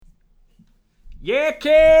Yeah,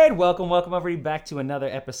 kid! Welcome everybody back to another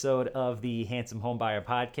episode of the Handsome Homebuyer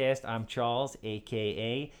Podcast. I'm Charles,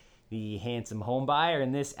 a.k.a. the Handsome Homebuyer,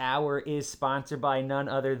 and this hour is sponsored by none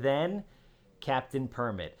other than Captain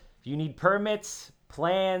Permit. If you need permits,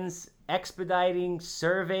 plans, expediting,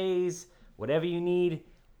 surveys, whatever you need,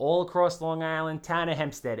 all across Long Island, town of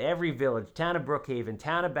Hempstead, every village, town of Brookhaven,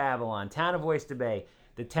 town of Babylon, town of Oyster Bay,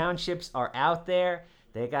 the townships are out there.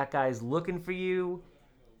 They got guys looking for you.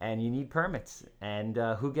 And you need permits. And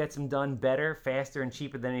who gets them done better, faster, and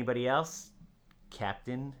cheaper than anybody else?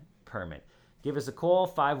 Captain Permit. Give us a call,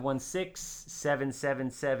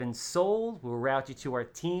 516-777-SOLD. We'll route you to our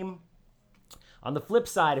team. On the flip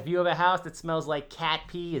side, if you have a house that smells like cat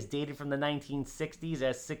pee, is dated from the 1960s,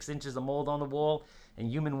 has 6 inches of mold on the wall, and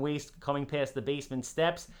human waste coming past the basement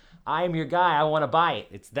steps, I am your guy. I want to buy it.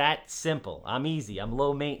 It's that simple. I'm easy. I'm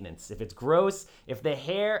low maintenance. If it's gross, if the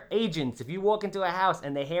hair, agents, if you walk into a house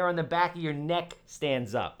and the hair on the back of your neck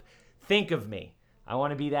stands up, think of me. I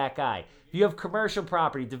want to be that guy. If you have commercial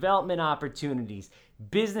property, development opportunities,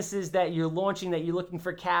 businesses that you're launching that you're looking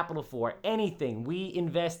for capital for, anything, we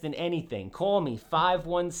invest in anything. Call me,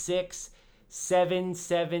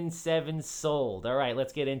 516-777-SOLD. All right,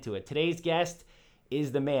 let's get into it. Today's guest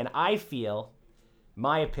is the man. I feel,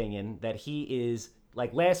 my opinion, that he is,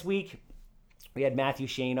 like last week, we had Matthew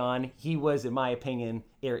Shane on. He was, in my opinion,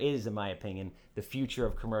 or is, in my opinion, the future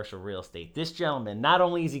of commercial real estate. This gentleman, not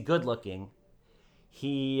only is he good looking,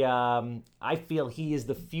 I feel he is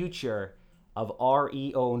the future of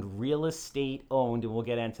RE-owned, real estate-owned, and we'll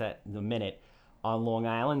get into that in a minute, on Long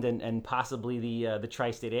Island and possibly the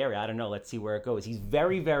tri-state area. I don't know. Let's see where it goes. He's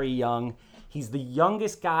very, very young. He's the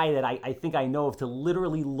youngest guy that I think I know of to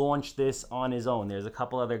literally launch this on his own. There's a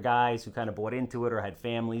couple other guys who kind of bought into it or had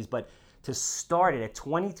families, but to start it at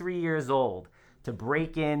 23 years old, to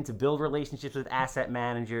break in, to build relationships with asset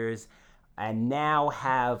managers, and now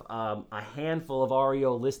have a handful of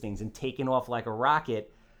REO listings and taking off like a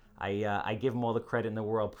rocket, I give him all the credit in the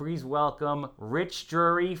world. Please welcome Rich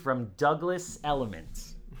Drury from Douglas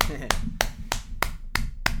Elements.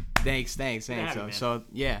 Thanks. So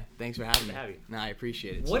yeah, thanks for having me. No, I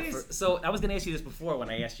appreciate it. So I was going to ask you this before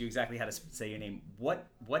when I asked you exactly how to say your name. What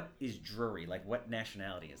is Drury? Like, what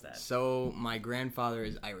nationality is that? So my grandfather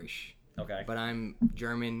is Irish. Okay. But I'm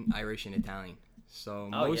German, Irish, and Italian.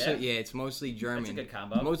 So it's mostly German. That's a good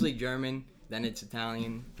combo. Mostly German, then it's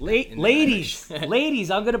Italian. Ladies,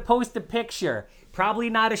 I'm going to post a picture. Probably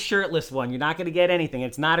not a shirtless one. You're not going to get anything.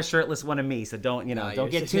 It's not a shirtless one of me, so don't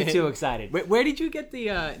get too excited. Where did you get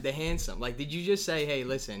the handsome? Like, did you just say, "Hey,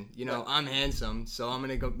 listen, I'm handsome, so I'm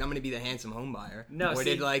gonna be the handsome home buyer"? No. Or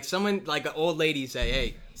did like someone, like an old lady, say,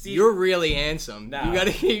 "Hey, you're really handsome. No. You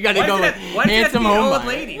gotta go with handsome home buyer"? Old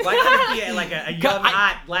lady? Why can't it be like a young,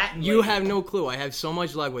 hot Latin lady? You have no clue. I have so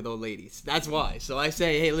much luck with old ladies. That's why. So I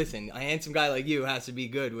say, hey, listen, a handsome guy like you has to be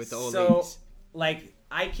good with the old ladies.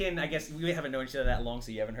 I guess we haven't known each other that long,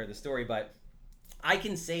 so you haven't heard the story, but I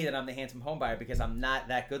can say that I'm the handsome home buyer because I'm not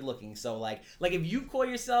that good looking. So like if you call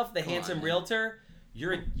yourself the handsome realtor,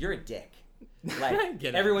 you're a dick. Like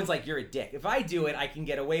everyone's like, you're a dick. If I do it, I can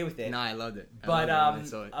get away with it. No, I loved it. But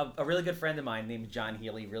a really good friend of mine named John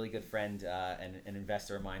Healy, really good friend and an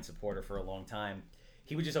investor of mine, supporter for a long time,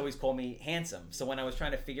 he would just always call me handsome. So when I was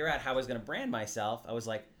trying to figure out how I was going to brand myself, I was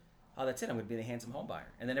like, oh, that's it. I'm going to be the handsome home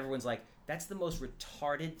buyer. And then everyone's like, that's the most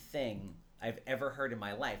retarded thing I've ever heard in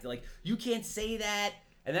my life. They're like, you can't say that.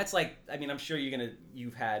 And that's like, I mean, I'm sure I'm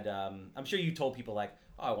sure you told people like,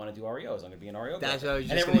 oh, I want to do REOs. I'm going to be an REO guy. That's what I was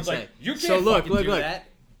just and everyone's gonna like, say. You can't look. That.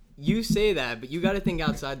 You say that, but you got to think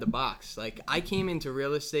outside the box. Like, I came into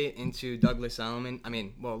real estate, into Douglas Elliman. I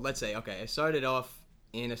mean, well, let's say, okay, I started off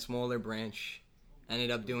in a smaller branch,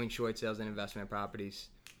 ended up doing short sales and investment properties,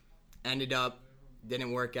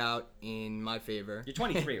 didn't work out in my favor. You're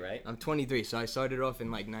 23, right? I'm 23, so I started off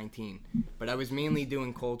in like 19. But I was mainly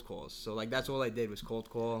doing cold calls. So like that's all I did was cold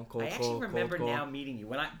call. I actually remember now meeting you.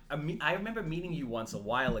 When I remember meeting you once a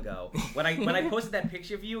while ago. When I posted that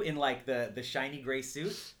picture of you in like the shiny gray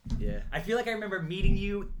suit. Yeah. I feel like I remember meeting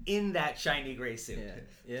you in that shiny gray suit.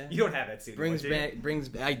 Yeah. You don't have that suit anymore,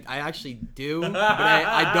 I actually do, but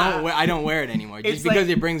I don't wear it anymore just because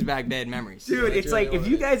it brings back bad memories. Dude, so it's really like if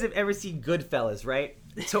you guys have ever seen Goodfellas, right?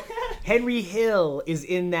 So Henry Hill is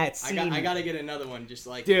in that scene. I gotta get another one, just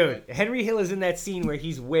like dude. Henry Hill is in that scene where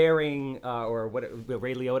he's wearing,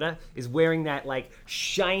 Ray Liotta is wearing that like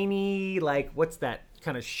shiny, like what's that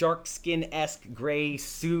kind of shark skin-esque gray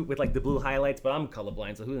suit with like the blue highlights. But I'm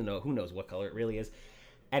colorblind, so who knows what color it really is.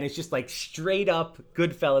 And it's just like straight up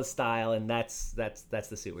Goodfellas style, and that's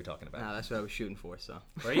the suit we're talking about. Nah, that's what I was shooting for. So.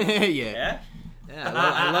 Right? Yeah.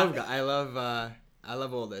 I love I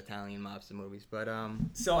love all the Italian mobster movies, but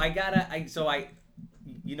So I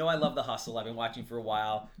love The Hustle. I've been watching for a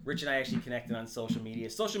while. Rich and I actually connected on social media.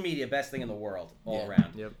 Social media, best thing in the world, all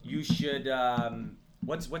around. Yep. You should.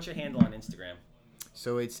 What's your handle on Instagram?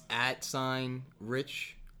 So it's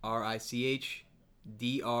 @Rich RICH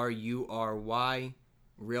DRURY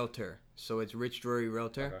Realtor. So it's Rich Drury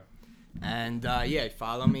Realtor. Okay. And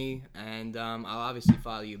follow me, and I'll obviously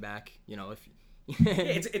follow you back. If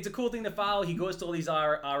It's a cool thing to follow. He goes to all these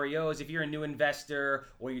REOs. If you're a new investor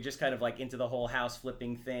or you're just kind of like into the whole house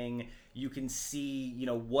flipping thing, you can see,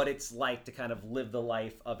 what it's like to kind of live the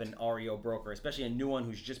life of an REO broker, especially a new one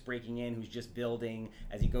who's just breaking in, who's just building,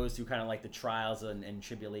 as he goes through kind of like the trials and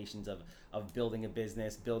tribulations of building a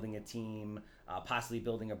business, building a team, possibly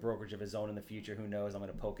building a brokerage of his own in the future. Who knows? I'm going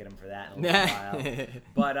to poke at him for that in a little while.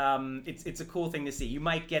 But it's a cool thing to see. You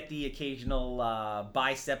might get the occasional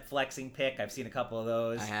bicep flexing pic. I've seen a couple of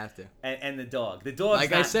those. I have to. And the dog. The dog's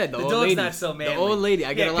like not, I said, the old dog's ladies. not so manly. The old lady.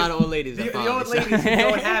 I get a lot of old ladies. The old ladies who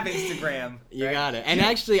don't have Instagram. You right? got it. And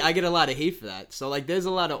actually, I get a lot of hate for that. So, there's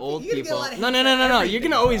a lot of old You get a people. lot of hate No. for You're everything,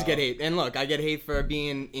 gonna always bro. get hate. And look, I get hate for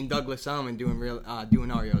being in Douglas Elliman doing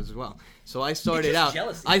REOs as well. So I started out.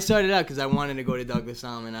 Jealousy. I started out because I wanted to go to Douglas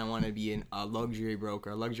Elliman. I wanted to be a luxury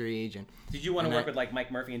broker, a luxury agent. Did you want to work with like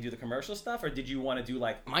Mike Murphy and do the commercial stuff, or did you want to do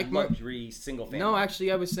like luxury single family? No,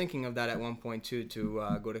 actually, I was thinking of that at one point too,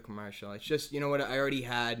 to go to commercial. It's just, you know what? I already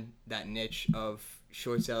had that niche of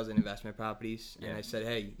short sales and investment properties, and I said,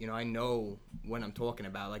 hey, I know what I'm talking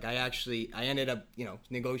about. Like I ended up,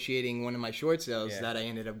 negotiating one of my short sales that I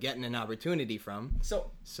ended up getting an opportunity from.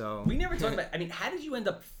 So we never talked about. I mean, how did you end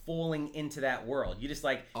up falling into that world? You just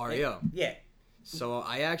like REO. Yeah. So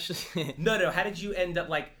I actually No. How did you end up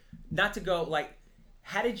not to go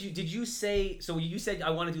How did you say? So you said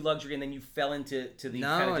I want to do luxury, and then you fell into the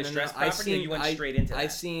kind of distressed property, or you went straight into that? I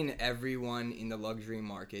seen everyone in the luxury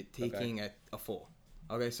market taking a fall.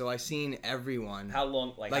 Okay, so I seen everyone. How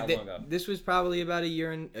long? How long ago? This was probably about a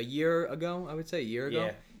year ago. I would say a year ago.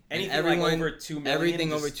 Yeah. Anything everyone, over $2 million.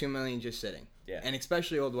 Everything over $2 million just sitting. Yeah. And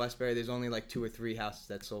especially Old Westbury, there's only 2 or 3 houses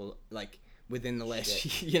that sold within the last.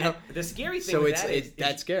 The scary thing. So with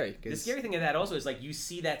that's scary. The scary thing of that also is you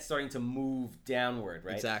see that starting to move downward,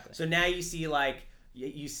 right? Exactly. So now you see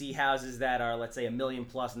you see houses that are, let's say, $1 million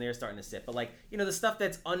plus, and they're starting to sit. But the stuff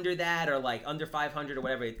that's under that, or under 500 or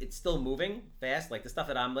whatever, it's still moving fast. The stuff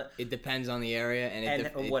that I'm. It depends on the area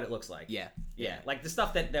and what it looks like. Yeah. The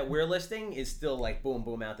stuff that we're listing is still boom,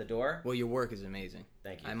 boom out the door. Well, your work is amazing.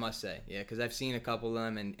 Thank you. I must say, because I've seen a couple of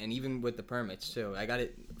them, and even with the permits too. I got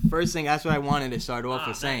it. First thing, that's what I wanted to start off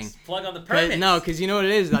with saying. Plug on the permits. No, because you know what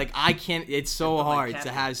it is. I can't. It's so hard to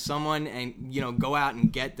have someone and go out and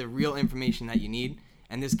get the real information that you need.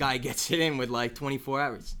 And this guy gets it in with 24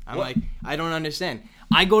 hours. I'm I don't understand.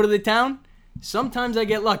 I go to the town. Sometimes I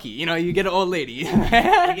get lucky. You get an old lady. You know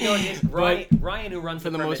what it is? Ryan, who runs for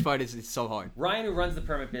the the permit, most part, it's so hard. Ryan, who runs the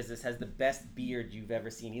permit business, has the best beard you've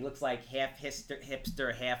ever seen. He looks like half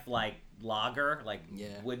hipster, half logger,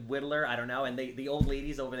 wood whittler. I don't know. And the old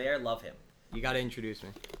ladies over there love him. You got to introduce me.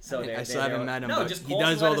 So I still haven't met him. No, but just he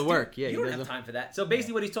does all the work. Yeah, you don't have time for that. So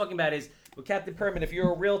basically, what he's talking about is, with Captain Permit, if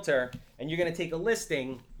you're a realtor and you're going to take a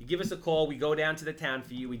listing, you give us a call. We go down to the town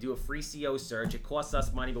for you. We do a free CO search. It costs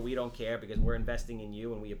us money, but we don't care because we're investing in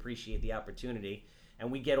you and we appreciate the opportunity.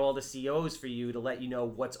 And we get all the COs for you to let you know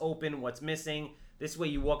what's open, what's missing. This way,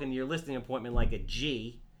 you walk into your listing appointment like a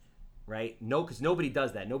G. Right? No, because nobody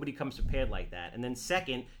does that. Nobody comes prepared like that. And then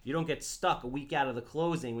second, you don't get stuck a week out of the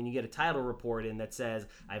closing when you get a title report in that says,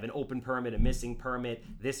 I have an open permit, a missing permit,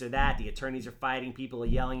 this or that. The attorneys are fighting. People are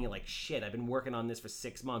yelling. You're like, shit, I've been working on this for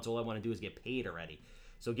 6 months. All I want to do is get paid already.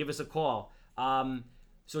 So give us a call.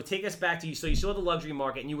 So take us back to you. So you saw the luxury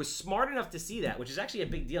market, and you were smart enough to see that, which is actually a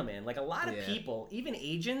big deal, man. A lot of people, even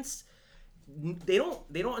agents, they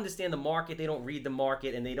don't understand the market. They don't read the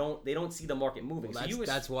market, and they don't see the market moving. Well,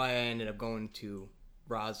 that's why I ended up going to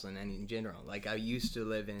Roslyn and in general. I used to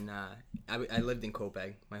live in I lived in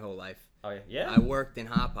Copiague my whole life. Oh yeah. I worked in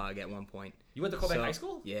Hauppauge at one point. You went to Copiague High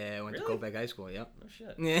School? Yeah, I went to Copiague High School. Yep. Oh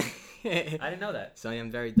shit. Yeah. I didn't know that. So I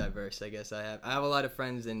am very diverse. I guess I have a lot of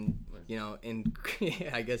friends in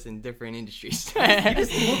I guess in different industries. You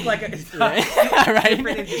just look like a right?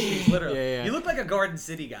 different industries, literally. Yeah. You look like a Garden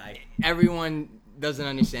City guy. Everyone doesn't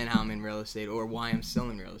understand how I'm in real estate or why I'm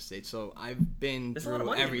still in real estate. So I've been There's a lot of through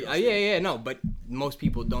money in every. real estate. No, but most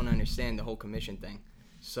people don't understand the whole commission thing.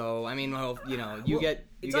 So I mean, you It's get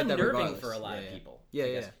that unnerving regardless. for a lot of people.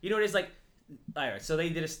 Yeah. You know what it is All right, so they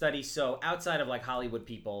did a study. So outside of like Hollywood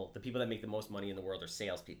people, the people that make the most money in the world are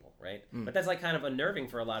salespeople, right? But that's like kind of unnerving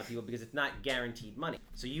for a lot of people because it's not guaranteed money.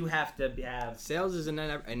 So you have to have Sales is in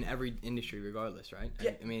every industry, regardless, right?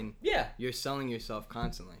 Yeah. I mean, yeah. you're selling yourself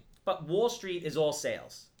constantly. But Wall Street is all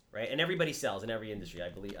sales, right? And everybody sells in every industry. I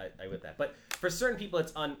believe I with that. But for certain people,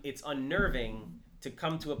 it's unnerving to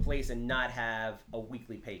come to a place and not have a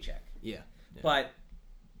weekly paycheck. Yeah. But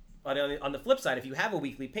on the flip side, if you have a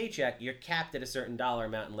weekly paycheck, you're capped at a certain dollar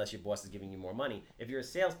amount unless your boss is giving you more money. If you're a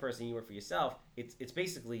salesperson, you work for yourself, it's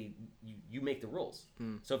basically you make the rules.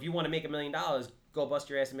 So if you want to make $1 million, go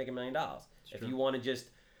bust your ass and make $1 million. If you want to just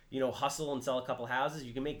hustle and sell a couple houses,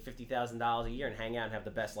 you can make $50,000 a year and hang out and have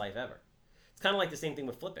the best life ever. It's kind of like the same thing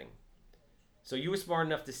with flipping. So you were smart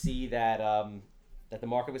enough to see that that the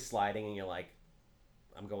market was sliding, and you're like,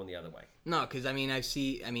 I'm going the other way. No, because I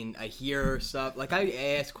hear stuff. Like, I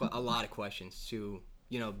ask a lot of questions to,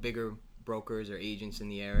 bigger brokers or agents in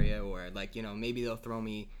the area, or like, maybe they'll throw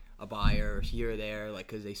me a buyer here or there, like,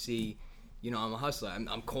 because they see, I'm a hustler.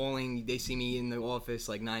 I'm calling. They see me in the office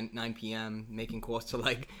like 9 p.m. making calls to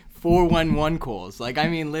like 411 calls. Like, I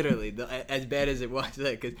mean, literally, as bad as it was,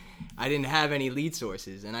 because I didn't have any lead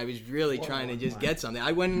sources, and I was really trying to just get something.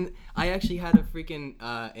 I actually had a freaking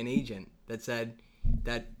an agent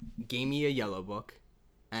that gave me a yellow book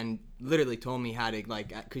and literally told me how to,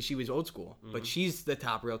 like, because she was old school, but she's the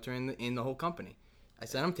top realtor in the whole company. I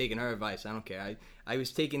said, I'm taking her advice. I don't care. I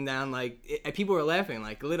was taking down, people were laughing,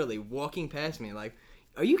 like, literally walking past me, like,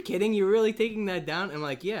 are you kidding? You're really taking that down? I'm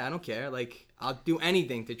like, yeah, I don't care. Like, I'll do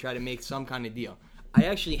anything to try to make some kind of deal. I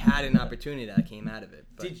actually had an opportunity that came out of it,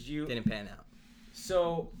 but didn't pan out.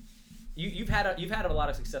 So you've had a lot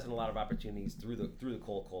of success and a lot of opportunities through the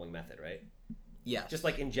cold calling method, right? Yeah. Just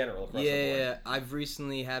like in general across the board. Yeah, I've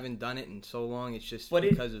recently haven't done it in so long. It's just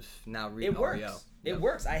because of now it works. REO. It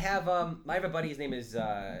works. I have a buddy. His name is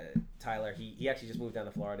Tyler. He actually just moved down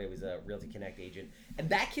to Florida. He was a Realty Connect agent, and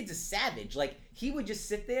that kid's a savage. Like, he would just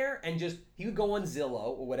sit there and he would go on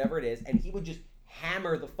Zillow or whatever it is, and he would just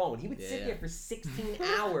hammer the phone. He would sit there for 16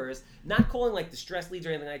 hours, not calling like distress leads or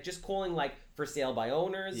anything like that, just calling like for sale by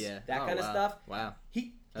owners, that kind of stuff. Wow.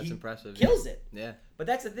 That's impressive. Kills it. Yeah. But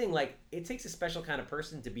that's the thing, like, it takes a special kind of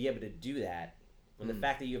person to be able to do that. And the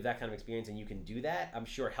fact that you have that kind of experience and you can do that, I'm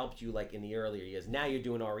sure helped you, like, in the earlier years. Now you're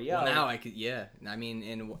doing REO. Well, now I could, yeah. I mean,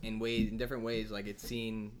 in different ways, like, it's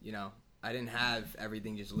seen, I didn't have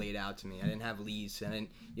everything just laid out to me. I didn't have leads. And,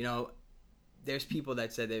 there's people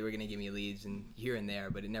that said they were going to give me leads and here and there,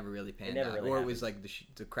 but it never really panned out. Or it was, like,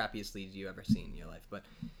 the crappiest leads you ever seen in your life. But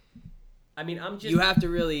I mean, you have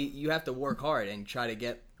to work hard and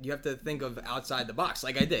you have to think of outside the box,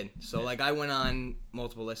 like I did. So, like, I went on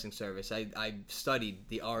multiple listing service. I studied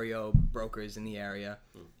the REO brokers in the area.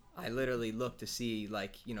 I literally looked to see,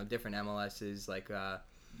 like, different MLSs. Like,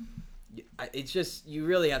 it's just, you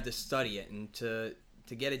really have to study it and to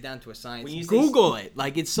get it down to a science. Google it.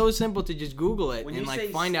 Like, it's so simple to just Google it and, like,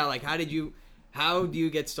 find out, like, how do you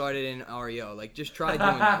get started in REO? Like, just try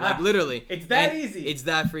doing that. Like, literally. It's that easy. It's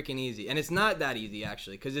that freaking easy. And it's not that easy,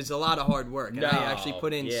 actually, because it's a lot of hard work. And I actually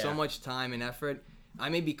put in so much time and effort. I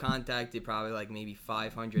may be contacted probably, like, maybe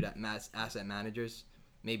 500 asset managers.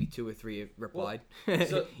 Maybe 2 or 3 replied.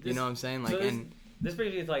 Well, you know what I'm saying? Like, this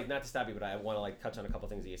brings me to, like, not to stop you, but I want to, like, touch on a couple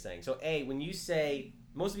things that you're saying. So, when you say,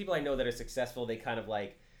 most of the people I know that are successful, they kind of,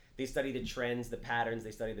 like, they study the trends, the patterns,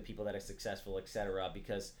 they study the people that are successful, etc.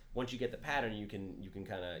 Because once you get the pattern, you can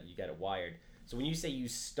kind of, you get it wired. So when you say you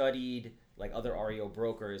studied, like, other REO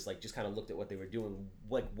brokers, like, just kind of looked at what they were doing,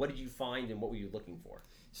 what did you find and what were you looking for?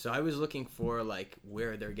 So I was looking for, like,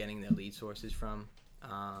 where they're getting their lead sources from.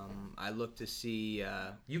 I look to see.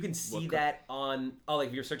 You can see that on. Oh, like,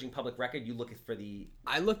 if you're searching public record, you look for the.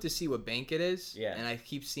 I look to see what bank it is. Yeah. And I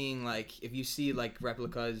keep seeing, like, if you see, like,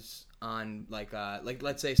 replicas on, like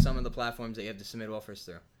let's say some of the platforms that you have to submit offers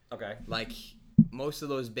through. Okay. Like, most of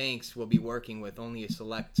those banks will be working with only a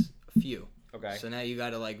select few. Okay. So now you got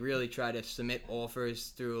to, like, really try to submit offers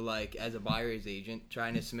through, like, as a buyer's agent,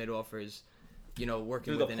 trying to submit offers,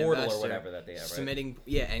 working through with an the portal investor, or whatever that they have, right? Submitting,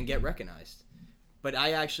 and get recognized. But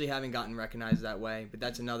I actually haven't gotten recognized that way. But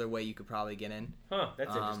that's another way you could probably get in. Huh,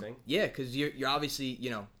 that's interesting. Yeah, because you're obviously,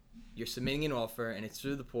 you're submitting an offer, and it's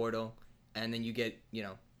through the portal, and then you get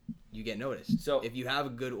noticed. So if you have a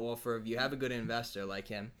good offer, if you have a good investor like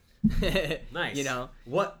him, nice.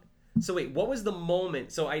 What? So wait, what was the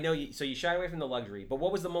moment? So I know you. So you shied away from the luxury, but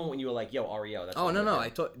what was the moment when you were like, "Yo, REO"? That's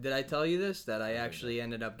no. Did I tell you this? That I actually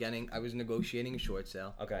ended up getting. I was negotiating a short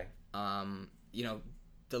sale. Okay.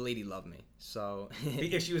 the lady loved me. So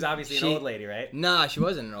If she was obviously an old lady, right? Nah, she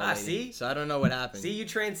wasn't an old lady. See? So I don't know what happened. See, you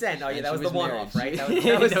transcend. Oh yeah, And that was she the was one-off, married. right?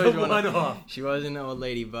 That was the one-off. one-off. She wasn't an old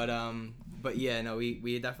lady, but yeah, no,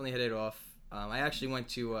 we definitely hit it off. I actually went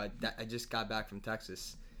to I just got back from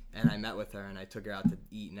Texas, and I met with her, and I took her out to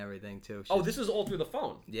eat and everything too. This was all through the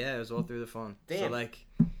phone. Yeah, it was all through the phone. Damn. So like,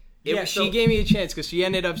 So she gave me a chance because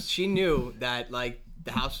she knew that like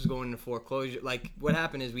the house was going into foreclosure. Like what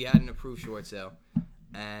happened is we had an approved short sale,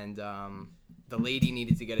 and the lady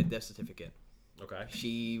needed to get a death certificate. Okay.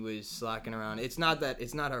 She was slacking around. It's not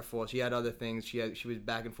her fault. She had other things. She was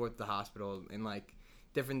back and forth to the hospital and like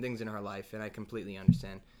different things in her life, and I completely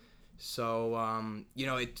understand. So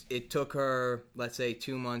it took her, let's say,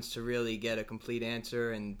 2 months to really get a complete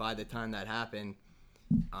answer, and by the time that happened,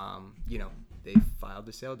 they filed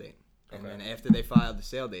the sale date. And then after they filed the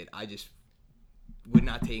sale date, I just would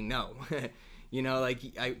not take no.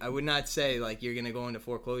 I would not say, like, you're going to go into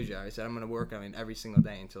foreclosure. I said, I'm going to work on it every single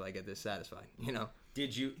day until I get this satisfied,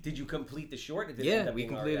 Did you complete the short? Or did Yeah, we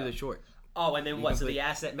completed the short. Oh, and then what? So the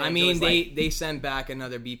asset manager they sent back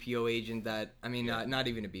another BPO agent that, not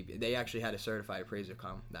even a BPO. They actually had a certified appraiser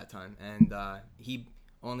come that time. And he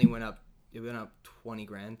only went up 20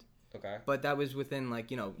 grand. Okay. But that was within, like,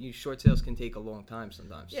 short sales can take a long time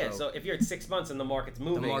sometimes. Yeah, so if you're at 6 months and the market's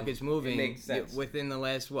moving. It makes sense. Within the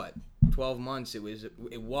last, 12 months, it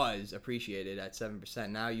was appreciated at 7%.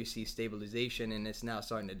 Now you see stabilization, and it's now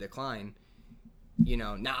starting to decline.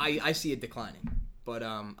 Now I see it declining. But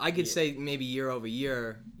I could say maybe year over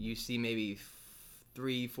year, you see maybe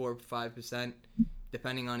 3, 4, 5%,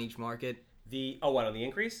 depending on each market. On the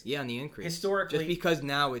increase? Yeah, on the increase. Historically, just because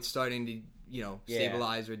now it's starting to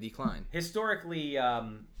stabilize or decline. Historically,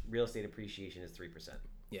 real estate appreciation is 3%.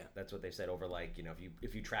 Yeah, that's what they've said over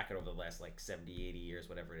if you track it over the last 70, 80 years,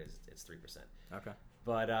 whatever it is, it's 3%. Okay.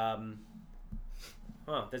 But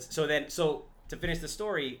so to finish the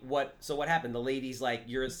story, what happened? The lady's like,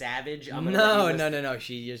 "You're a savage." No.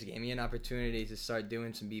 She just gave me an opportunity to start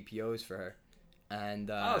doing some BPOs for her. And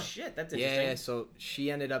oh shit, that's interesting. Yeah, so she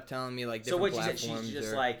ended up telling me like different platforms. So what she said, she's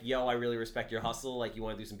just like, "Yo, I really respect your hustle. Like, you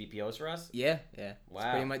want to do some BPOs for us?" Yeah.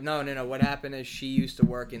 Wow. Pretty much. No. What happened is she used to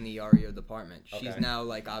work in the REO department. Okay. She's now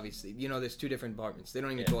like obviously, there's 2 different departments. They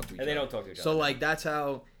don't even talk to each other. And they don't talk to each other. So like that's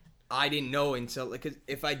how I didn't know until because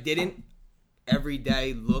if I didn't every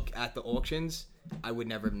day look at the auctions, I would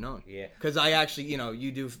never have known. Yeah. Because I actually,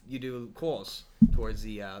 you do calls towards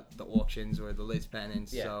the auctions or the list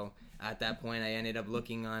pennants. Yeah. So at that point, I ended up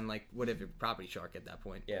looking on like whatever Property Shark at that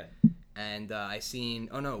point. Yeah. And I seen.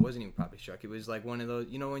 Oh no, it wasn't even Property Shark. It was like one of those.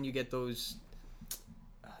 When you get those.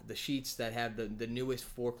 The sheets that have the newest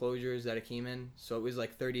foreclosures that it came in. So it was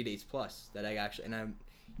like 30 days plus that I actually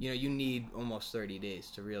you need almost 30 days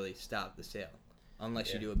to really stop the sale,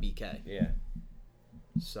 unless you do a BK. Yeah.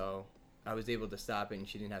 So I was able to stop it, and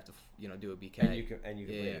she didn't have to, do a BK. And you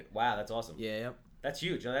completed it. Wow, that's awesome. Yeah, yep. That's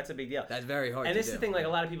huge. No, that's a big deal. That's very hard. And this is the thing. Like a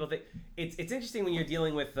lot of people think it's interesting when you're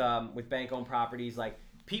dealing with bank-owned properties. Like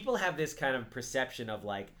people have this kind of perception of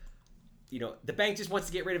like, the bank just wants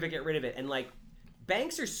to get rid of it, and like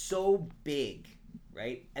banks are so big.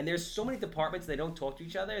 Right? And there's so many departments they don't talk to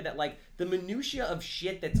each other that like the minutia of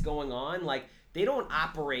shit that's going on, like they don't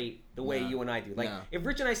operate the way you and I do. Like if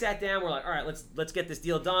Rich and I sat down, we're like, all right, let's get this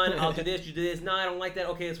deal done. I'll do this, you do this. No, I don't like that.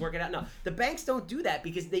 Okay, let's work it out. No, the banks don't do that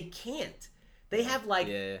because they can't. They have like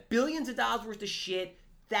billions of dollars worth of shit,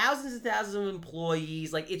 thousands and thousands of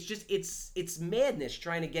employees. Like it's just it's madness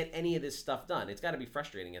trying to get any of this stuff done. It's got to be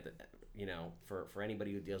frustrating at the for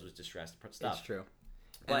anybody who deals with distressed stuff. It's true.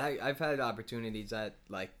 But, and I've had opportunities that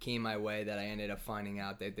like came my way that I ended up finding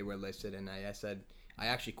out that they were listed, and I said I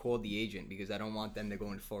actually called the agent because I don't want them to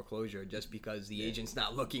go into foreclosure just because the agent's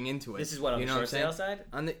not looking into it. This is what on the short sale side.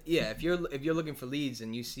 If you're looking for leads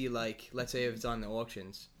and you see like let's say if it's on the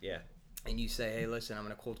auctions, and you say, hey, listen, I'm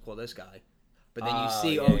gonna cold call this guy, but then you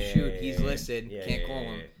see, he's listed, can't call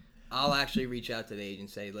him. I'll actually reach out to the agent and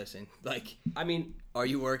say, listen, like, are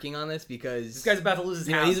you working on this? Because this guy's about to lose his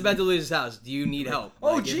house. He's about to lose his house. Do you need help?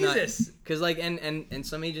 Oh, like, Jesus! Because, like, and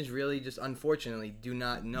some agents really just, unfortunately, do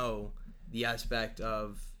not know the aspect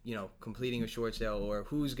of, completing a short sale or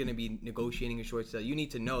who's going to be negotiating a short sale. You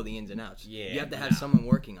need to know the ins and outs. Yeah, you have to have someone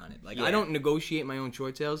working on it. Like, I don't negotiate my own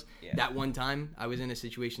short sales. Yeah. That one time, I was in a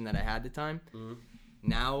situation that I had the time. Mm-hmm.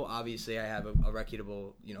 Now, obviously, I have a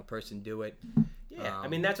reputable, person do it. Yeah,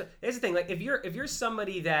 that's the thing. Like, if you're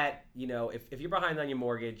somebody that if you're behind on your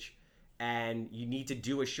mortgage and you need to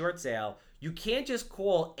do a short sale, you can't just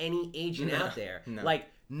call any agent out there. No. Like,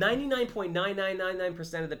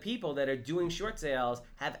 99.9999% of the people that are doing short sales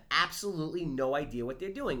have absolutely no idea what they're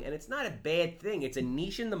doing. And it's not a bad thing. It's a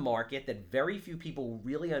niche in the market that very few people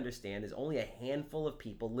really understand. There's only a handful of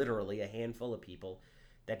people, literally a handful of people,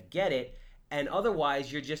 that get it. And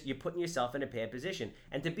otherwise, you're putting yourself in a bad position.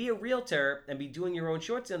 And to be a realtor and be doing your own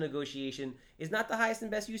short sale negotiation is not the highest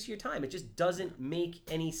and best use of your time. It just doesn't make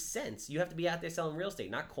any sense. You have to be out there selling real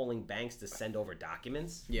estate, not calling banks to send over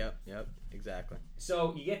documents. Yep, exactly.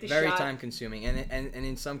 So you get the very shot. time consuming, and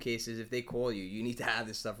in some cases, if they call you, you need to have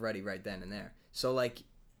this stuff ready right then and there. So like,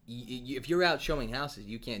 if you're out showing houses,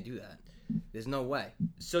 you can't do that. There's no way.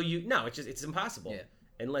 So it's impossible. Yeah.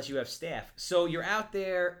 Unless you have staff. So you're out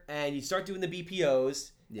there and you start doing the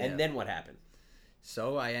BPOs, and then what happened?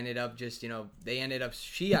 So I ended up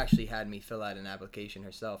she actually had me fill out an application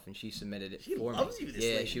herself, and she submitted it for me. She loves you, this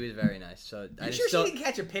lady. She was very nice. So You sure she didn't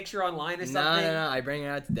catch a picture online or something? No. I bring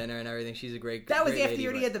her out to dinner and everything. She's a great That was great after lady, you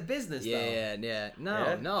already had the business, though. Yeah.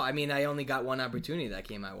 No. I mean, I only got one opportunity that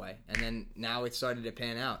came my way. And then now it started to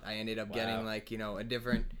pan out. I ended up getting, a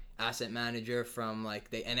different asset manager from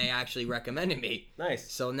they actually recommended me.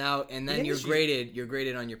 Nice. So now and then you're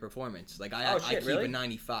graded on your performance. Like I keep really? a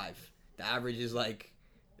 95. The average is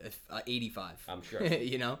 85. I'm sure.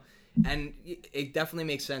 And it definitely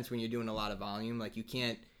makes sense when you're doing a lot of volume. Like you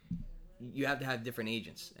have to have different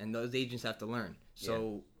agents, and those agents have to learn.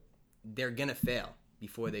 So they're gonna fail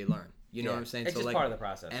before they learn. You know what I'm saying? It's just part of the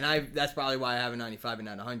process. And that's probably why I have a 95 and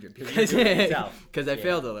not 100 because I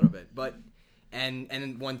failed a little bit, but.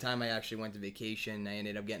 And one time I actually went to vacation. I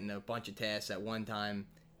ended up getting a bunch of tasks at one time.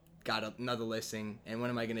 Got another listing. And what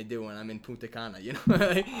am I going to do when I'm in Punta Cana?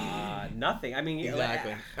 Nothing. I mean,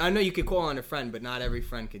 exactly. I know you could call on a friend, but not every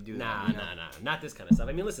friend could do that. Nah. Not this kind of stuff.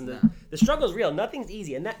 I mean, listen, the struggle is real. Nothing's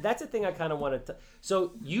easy. And that's the thing I kind of wanted to...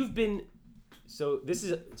 So you've been... So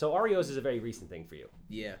REOs is a very recent thing for you.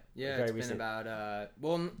 Yeah. It's been about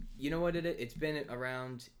you know what it is? It's been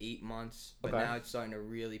around 8 months, but now it's starting to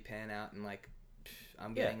really pan out, and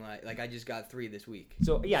I'm getting I just got 3 this week.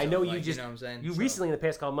 So I know you just you know what I'm saying? You recently in the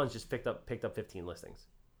past couple of months just picked up 15 listings.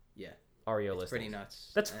 Yeah. REO listings. Pretty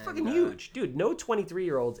nuts. That's fucking huge, dude. No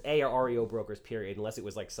 23-year-olds are REO brokers, period, unless it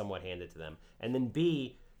was somewhat handed to them, and then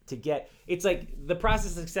B. To get it's the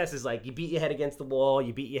process of success is you beat your head against the wall,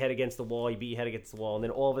 you beat your head against the wall, you beat your head against the wall, and then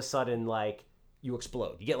all of a sudden you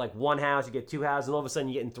explode. You get one house, you get 2 houses, and all of a sudden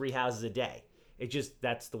you're getting 3 houses a day. It just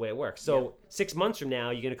that's the way it works. So 6 months from now,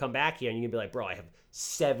 you're gonna come back here and you're gonna be like, bro, I have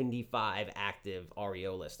 75 active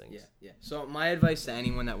REO listings. Yeah. So my advice to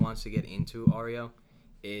anyone that wants to get into REO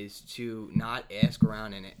is to not ask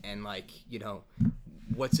around and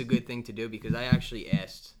what's a good thing to do, because I actually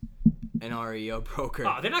asked an REO broker.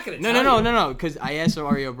 Oh, they're not going to tell you. No, because I asked an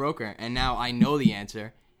REO broker, and now I know the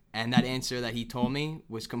answer, and that answer that he told me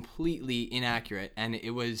was completely inaccurate, and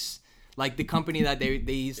it was the company that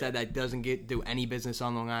they said that doesn't do any business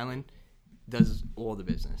on Long Island does all the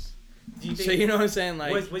business. So you know what I'm saying?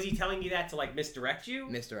 Was he telling you that to misdirect you?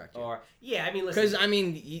 Misdirect you. Or I mean, listen. Because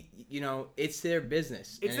it's their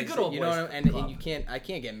business. It's the good old boys. And I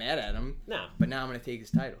can't get mad at him. No. But now I'm gonna take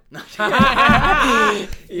his title.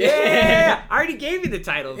 Yeah, I already gave you the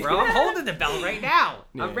title, bro. I'm holding the belt right now.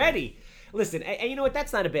 Yeah. I'm ready. Listen, and you know what?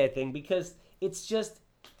 That's not a bad thing, because it's just.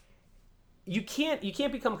 You can't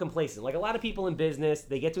become complacent. A lot of people in business,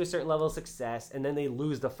 they get to a certain level of success and then they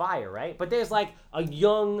lose the fire, right? But there's a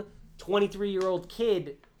young 23-year-old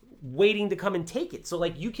kid waiting to come and take it. So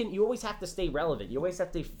you always have to stay relevant. You always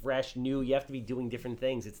have to stay fresh, new. You have to be doing different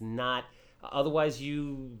things. It's not otherwise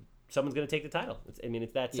someone's going to take the title.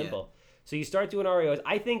 It's that simple. Yeah. So you start doing REOs.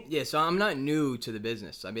 I think so I'm not new to the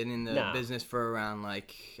business. I've been in the business for around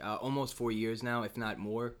almost 4 years now, if not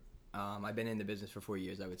more. I've been in the business for 4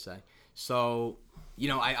 years, I would say. So,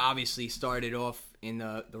 I obviously started off in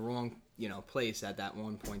the wrong, place at that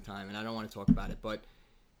one point in time, and I don't want to talk about it, but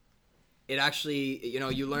it actually,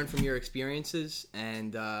 you learn from your experiences,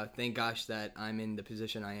 and thank gosh that I'm in the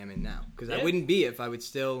position I am in now, because I wouldn't be if I would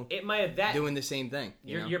still doing the same thing.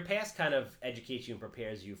 Your past kind of educates you and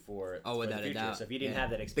prepares you for the future. Doubt. So if you didn't have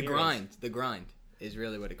that experience, the grind is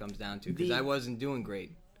really what it comes down to, because I wasn't doing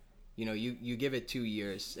great. You give it 2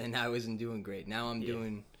 years, and I wasn't doing great. Now I'm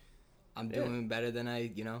doing better than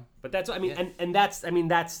But that's what I mean, and that's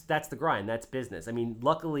the grind. That's business.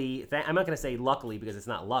 Luckily, I'm not going to say luckily because it's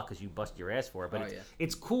not luck because you bust your ass for it. But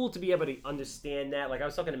it's cool to be able to understand that. I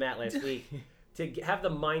was talking to Matt last week, to have the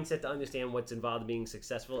mindset to understand what's involved in being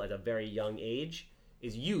successful at a very young age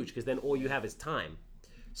is huge, because then all you have is time.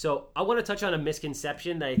 So I want to touch on a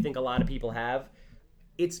misconception that I think a lot of people have.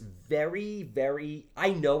 It's very, very. I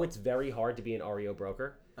know it's very hard to be an REO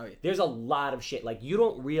broker. Oh, yeah. There's a lot of shit. Like, you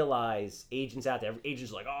don't realize agents out there,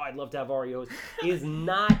 agents are like, oh, I'd love to have REOs. It is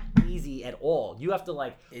not easy at all. You have to,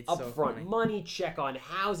 like, It's so upfront funny. money, check on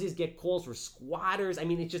houses, get calls for squatters. I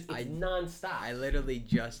mean, it's nonstop. I literally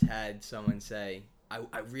just had someone say,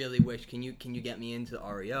 I really wish, can you get me into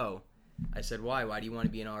REO? I said, why? Why do you want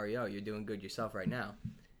to be an REO? You're doing good yourself right now.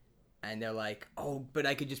 And they're like, oh, but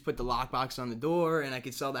I could just put the lockbox on the door and I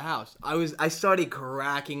could sell the house. I started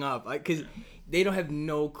cracking up because they don't have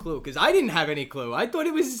no clue. Because I didn't have any clue. I thought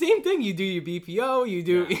it was the same thing. You do your BPO,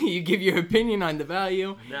 you give your opinion on the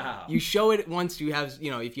value. No. You show it once you have,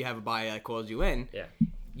 if you have a buyer that calls you in. Yeah.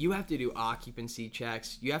 You have to do occupancy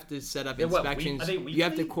checks. You have to set up They're what, inspections. are they weekly? You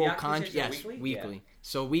have to call The occupancy checks are Yes, weekly? weekly. Yeah.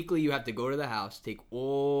 So weekly, you have to go to the house, take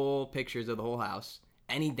all pictures of the whole house,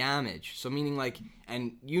 any damage. So meaning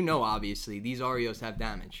and obviously these REOs have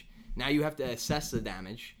damage. Now you have to assess the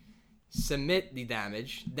damage, submit the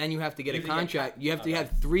damage. Then you have to get a contract. You have to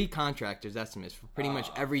have 3 contractors' estimates for pretty much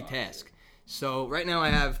every task. So right now I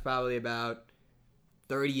have probably about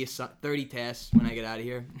 30 tasks when I get out of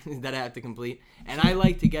here that I have to complete, and I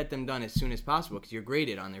like to get them done as soon as possible because you're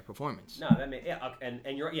graded on their performance. No,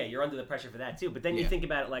 and you're under the pressure for that too. But then you think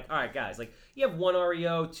about it like, all right, guys, like you have 1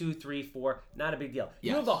 REO, 2, 3, 4, not a big deal.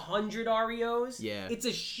 You have 100 REOs, it's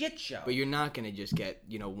a shit show. But you're not gonna just get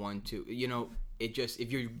 1, 2.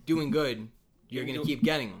 If you're doing good, you're gonna keep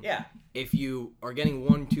getting them. Yeah. If you are getting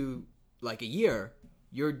 1, 2 like a year,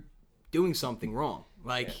 you're doing something wrong.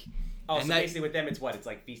 Oh, so basically with them, it's what? It's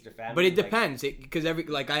like feast or famine? But it depends, because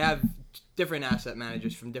I have different asset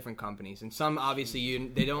managers from different companies, and some obviously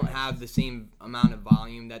they don't have the same amount of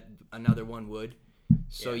volume that another one would.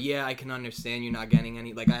 So I can understand you not getting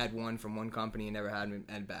any. Like I had one from one company and never had me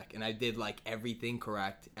back, and I did everything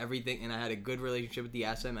correct, and I had a good relationship with the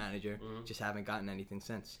asset manager. Just haven't gotten anything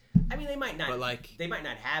since. I mean, they might not. But they might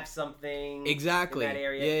not have something exactly in that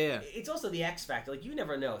area. Yeah. It's also the X factor. Like you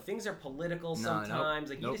never know. Things are political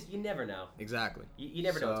sometimes. You never know. Exactly. You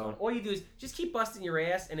never know what's going on. All you do is just keep busting your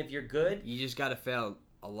ass, and if you're good, you just gotta fail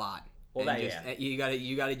a lot. Well, you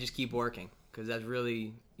gotta just keep working, because that's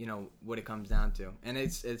really what it comes down to. And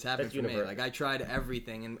it's happened for me. Like I tried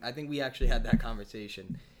everything, and I think we actually had that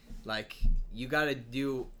conversation. Like you gotta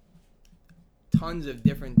do tons of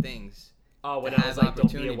different things. Oh, when I was like,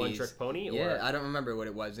 don't be a one-trick pony? Or? Yeah, I don't remember what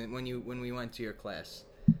it was when we went to your class.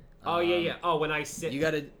 Oh, yeah. Oh, when I sit... You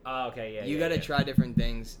gotta... Oh, okay, yeah, You gotta try different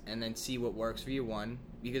things and then see what works for you, one.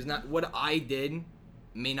 Because what I did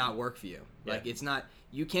may not work for you. Yeah. Like, it's not...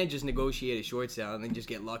 You can't just negotiate a short sale and then just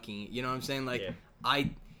get lucky. You know what I'm saying? Like,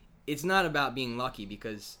 it's not about being lucky,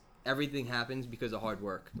 because everything happens because of hard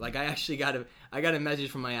work. Like, I actually got a message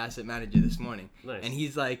from my asset manager this morning. Nice. And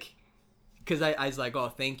he's like... Because I was like, oh,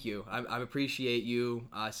 thank you. I appreciate you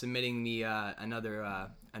submitting me another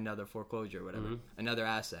foreclosure or whatever, another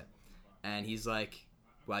asset. And he's like,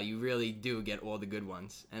 wow, you really do get all the good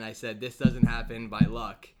ones. And I said, this doesn't happen by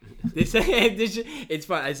luck. It's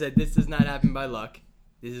fine. I said, this does not happen by luck.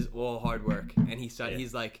 This is all hard work. And he's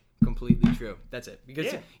like, completely true. That's it.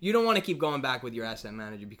 Because you don't want to keep going back with your asset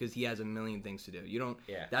manager, because he has a million things to do. You don't.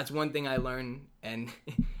 Yeah. That's one thing I learned. And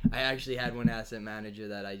I actually had one asset manager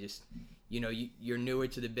that I just... you're newer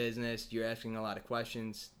to the business. You're asking a lot of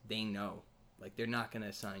questions. They know. Like, they're not going to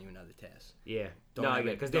assign you another task. Yeah.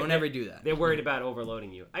 Don't ever do that. They're worried about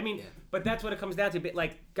overloading you. I mean, but that's what it comes down to.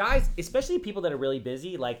 Like, guys, especially people that are really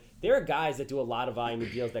busy, like, there are guys that do a lot of volume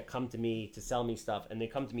of deals that come to me to sell me stuff, and they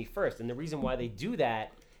come to me first. And the reason why they do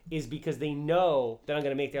that is because they know that I'm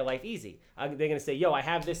going to make their life easy. They're going to say, yo, I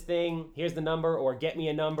have this thing. Here's the number, or get me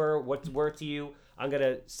a number. What's worth to you? I'm going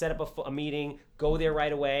to set up a meeting, go there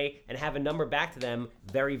right away, and have a number back to them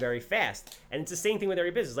very, very fast. And it's the same thing with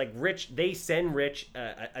every business. Like Rich, they send Rich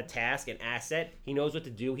a task, an asset. He knows what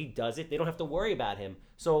to do. He does it. They don't have to worry about him.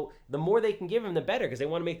 So the more they can give him, the better, because they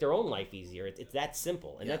want to make their own life easier. It's that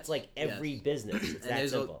simple. And that's like every business. It's that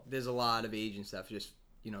simple. There's a lot of agents that just,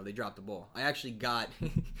 they dropped the ball. I actually got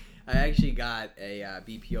a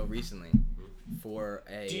BPO recently for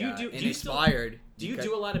expired. Do you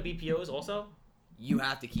do a lot of BPOs also? You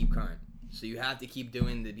have to keep current, so you have to keep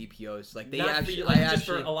doing the BPOs. Like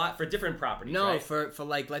for different properties. No, right? for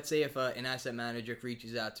like, let's say if an asset manager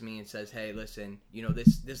reaches out to me and says, "Hey, listen,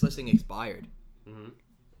 this listing expired." Mm-hmm.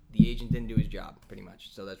 The agent didn't do his job, pretty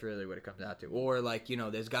much. So that's really what it comes out to. Or like,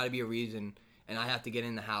 there's got to be a reason, and I have to get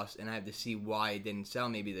in the house and I have to see why it didn't sell.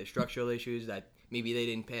 Maybe there's structural issues that maybe they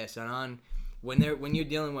didn't pass it on. When you're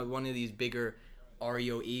dealing with one of these bigger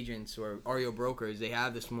REO agents or REO brokers, they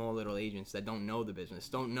have the small little agents that don't know the business,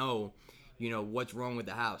 don't know, what's wrong with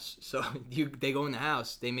the house. So they go in the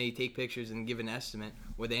house, they may take pictures and give an estimate,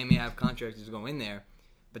 or they may have contractors go in there,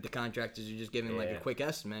 but the contractors are just giving like a quick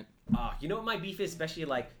estimate. You know what my beef is, especially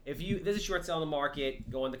like if there's a short sale on the market,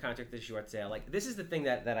 go on the contract, there's a short sale. Like this is the thing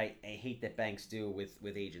that I hate that banks do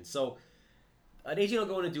with agents. So an agent will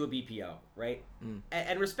go in and do a BPO, right?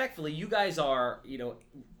 And respectfully, you guys are,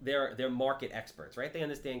 they're market experts, right? They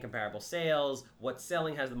understand comparable sales, what's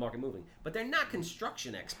selling, how's the market moving, but they're not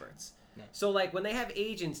construction experts. No. So like when they have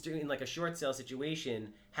agents doing like a short sale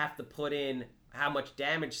situation have to put in how much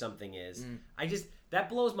damage something is, that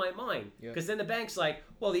blows my mind, because then the bank's like,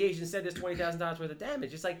 well, the agent said there's $20,000 worth of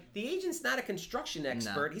damage. It's like the agent's not a construction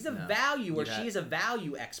expert. He's a value, or she is a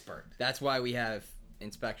value expert. That's why we have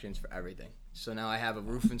inspections for everything. So now I have a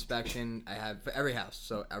roof inspection. I have for every house.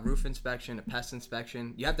 So a roof inspection, a pest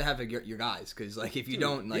inspection. You have to have your guys, because like if you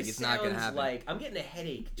don't, like it's not going to happen. Like I'm getting a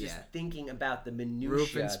headache just thinking about the minutiae.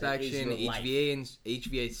 Roof inspection,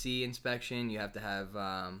 HVAC inspection. You have to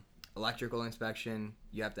have electrical inspection.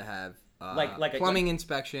 You have to have like plumbing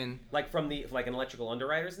inspection. Like from an electrical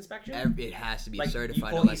underwriter's inspection. It has to be a certified you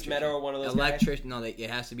call electrician. East Meadow or one of those electrician. No, it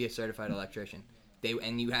has to be a certified electrician.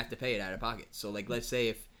 And you have to pay it out of pocket. So like let's say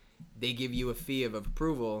if they give you a fee of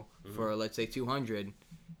approval for let's say $200,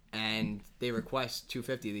 and they request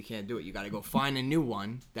 $250, they can't do it. You got to go find a new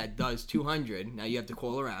one that does $200. Now you have to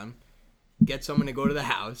call around, get someone to go to the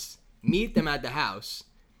house, meet them at the house,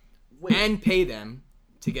 and pay them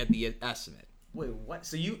to get the estimate. Wait, what?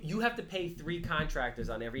 So you have to pay 3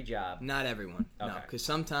 contractors on every job? Not everyone. Okay. No, because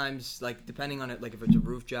sometimes, like, depending on it, like if it's a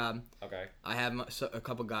roof job, I have a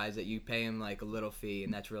couple guys that you pay them like a little fee,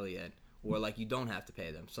 and that's really it. Or like you don't have to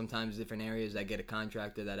pay them. Sometimes different areas I get a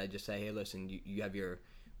contractor that I just say, hey, listen, you have your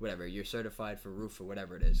whatever, you're certified for roof or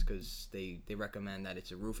whatever it is, because they recommend that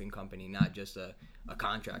it's a roofing company, not just a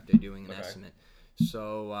contractor doing an estimate.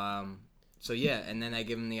 So yeah, and then I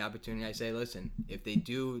give them the opportunity. I say, listen, if they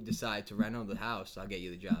do decide to reno the house, I'll get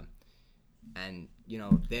you the job. And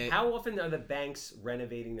how often are the banks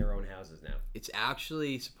renovating their own houses now? It's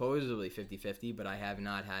actually supposedly 50-50, but I have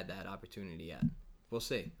not had that opportunity yet. We'll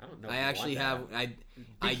see. I don't know. I actually have. I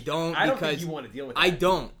don't. I don't think you want to deal with that. I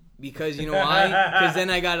don't, because you know why? Because then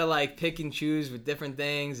I gotta like pick and choose with different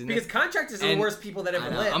things. And because contractors are the worst people that ever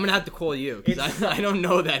lived. I'm gonna have to call you, because I don't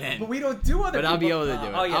know that end. But we don't do other. But I'll be able to do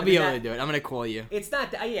it. I'll be able to do it. I'm gonna call you. It's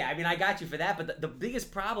not. I mean, I got you for that. But the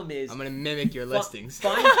biggest problem is I'm gonna mimic your listings.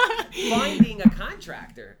 Finding a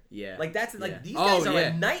contractor. Yeah. Like that's like these guys are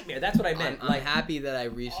a nightmare. That's what I meant. I'm happy that I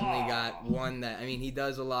recently got one that he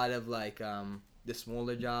does a lot of like the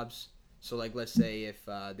smaller jobs. So like let's say if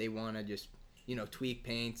they want to just tweak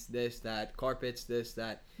paints, this, that, carpets, this,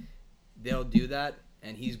 that, they'll do that,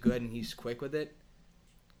 and he's good and he's quick with it.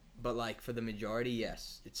 But like for the majority,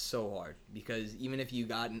 yes, it's so hard, because even if you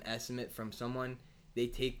got an estimate from someone, they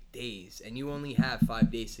take days, and you only have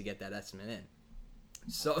 5 days to get that estimate in.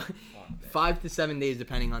 So 5 to 7 days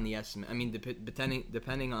depending on the estimate. I mean,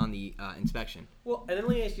 depending on the inspection. Well, and then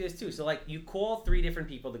let me ask you this too. So like you call 3 different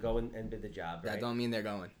people to go and bid the job, right? That don't mean they're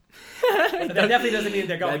going. That definitely doesn't mean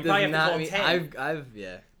they're going. You probably have to call 10.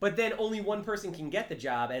 Yeah. But then only one person can get the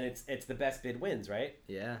job, and it's the best bid wins, right?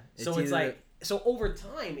 Yeah. So it's like, so over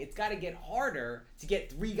time, it's got to get harder to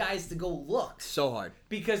get 3 guys to go look. So hard.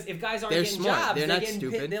 Because if guys aren't they're getting smart. jobs, they're not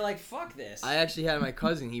stupid. They're like, fuck this. I actually had my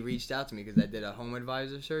cousin. He reached out to me because I did a home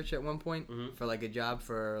advisor search at one point for like a job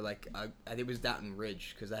for like I think it was Downton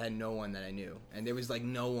Ridge, because I had no one that I knew, and there was like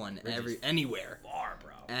no one anywhere. Far,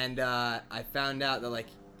 bro. And I found out that like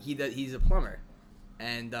he's a plumber,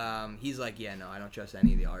 and he's like, yeah, no, I don't trust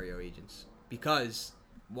any of the REO agents. Because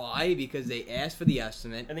why? Because they ask for the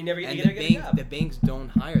estimate, and they never get a job. The banks don't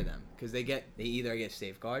hire them because they either get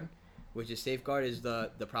Safeguard, which is Safeguard is the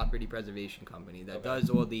property preservation company that does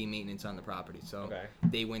all the maintenance on the property. So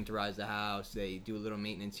they winterize the house, they do a little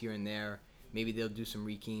maintenance here and there. Maybe they'll do some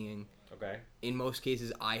rekeying. Okay. In most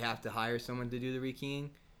cases, I have to hire someone to do the rekeying,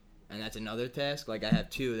 and that's another task. Like I have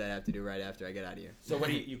 2 that I have to do right after I get out of here. So what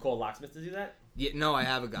do you call a locksmith to do that? Yeah, no, I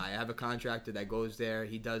have a guy. I have a contractor that goes there.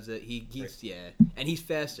 He does it. And he's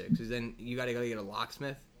faster, because then you got to go get a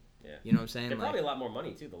locksmith. Yeah. You know what I'm saying? They're probably a lot more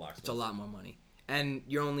money too. The locksmith. It's a lot more money, and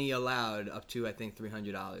you're only allowed up to I think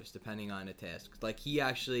 $300 depending on a task. Like he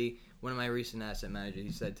actually, one of my recent asset managers,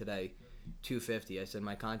 he said today, $250. I said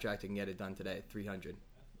my contractor can get it done today at $300.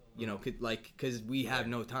 Because we have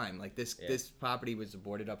no time. Like this property was a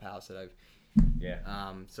boarded up house that I've.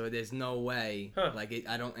 Yeah. So there's no way. Like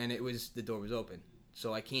I don't, and the door was open,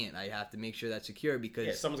 so I can't. I have to make sure that's secure, because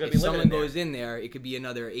if someone goes in there, it could be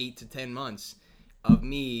another 8 to 10 months of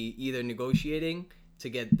me either negotiating to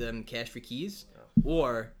get them cash for keys,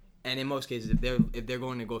 or And in most cases, if they're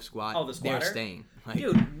going to go squat, Oh, the squatter? they're staying. Like,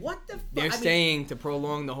 Dude, what the fuck? they're staying to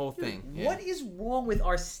prolong the whole thing. Yeah. What is wrong with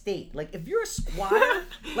our state? Like, if you're a squatter,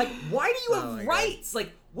 like, why do you have rights?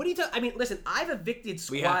 Like, what are you talking? I mean, listen, I've evicted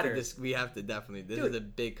squatters. We have to definitely. This is a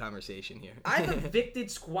big conversation here. I've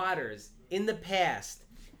evicted squatters in the past,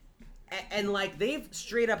 and like they've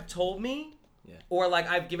straight up told me. Yeah. Or like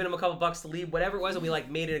I've given them a couple bucks to leave, whatever it was, and we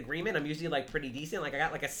like made an agreement. I'm usually like pretty decent. Like I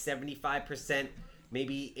got like a 75%,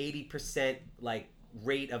 maybe 80% like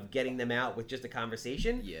rate of getting them out with just a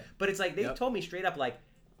conversation. Yeah. But it's like they've told me straight up, like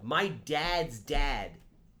my dad's dad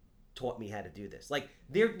taught me how to do this. Like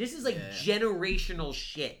this is like generational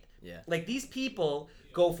shit. Yeah. Like these people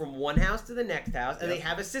go from one house to the next house, and they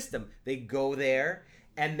have a system. They go there.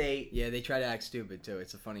 And they try to act stupid too.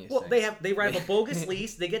 It's the funniest well, thing. they write up a bogus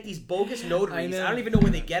lease. They get these bogus notaries. I don't even know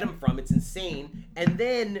where they get them from. It's insane. And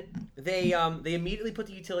then they immediately put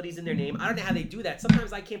the utilities in their name. I don't know how they do that.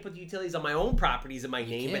 Sometimes I can't put the utilities on my own properties in my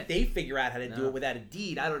name, but they figure out how to do it without a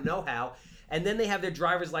deed. I don't know how. And then they have their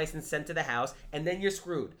driver's license sent to the house, and then you're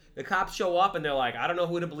screwed. The cops show up and they're like, I don't know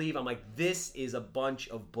who to believe. I'm like, this is a bunch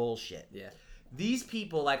of bullshit. Yeah. These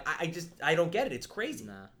people, like, I don't get it. It's crazy.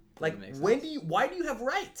 Nah. Like, why do you have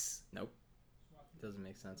rights? Nope. Doesn't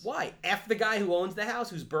make sense. Why? F the guy who owns the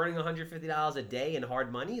house who's burning $150 a day in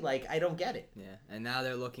hard money? Like, I don't get it. Yeah, and now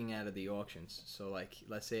they're looking at the auctions. So, like,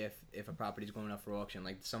 let's say if a property's going up for auction,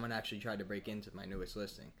 like, someone actually tried to break into my newest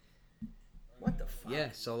listing. What the fuck? Yeah,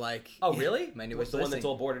 so, like... Oh, really? My newest the listing. one that's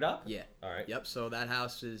all boarded up? Yeah. All right. Yep, so that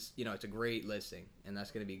house is, it's a great listing, and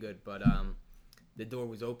that's going to be good. But the door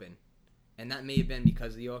was open. And that may have been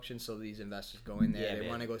because of the auction, so these investors go in there. They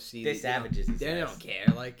want to go see. They're savages. They don't care,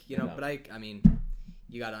 like But I mean,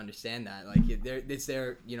 you got to understand that, like, it's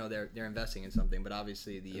their, they're investing in something. But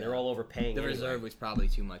obviously, they're all overpaying. The reserve was probably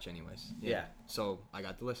too much, anyways. Yeah. So I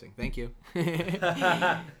got the listing. Thank you.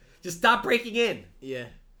 Just stop breaking in. Yeah.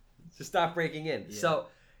 Just stop breaking in. Yeah. So,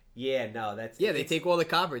 that's. Yeah, they take all the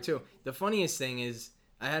copper too. The funniest thing is,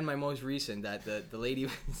 I had my most recent that the lady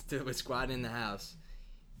was squatting in the house.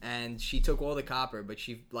 And she took all the copper, but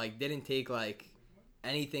she like didn't take like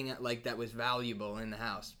anything like that was valuable in the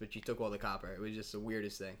house. But she took all the copper. It was just the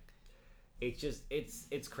weirdest thing. It's just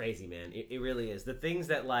it's crazy, man. It really is. The things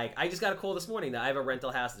that like I just got a call this morning that I have a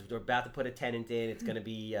rental house. We're about to put a tenant in. It's going to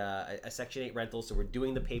be a Section 8 rental, so we're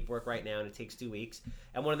doing the paperwork right now, and it takes 2 weeks.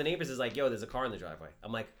 And one of the neighbors is like, "Yo, there's a car in the driveway."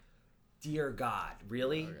 I'm like, "Dear God,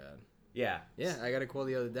 really?" Oh God. Yeah. Yeah, I got a call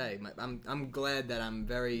the other day. I'm glad that I'm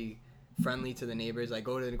very friendly to the neighbors. I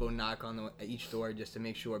go knock on each door just to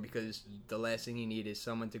make sure, because the last thing you need is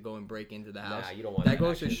someone to go and break into the house. Nah, you don't want that. That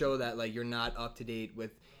goes to show that like you're not up to date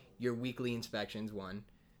with your weekly inspections. 1,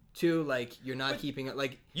 2, like you're not keeping it.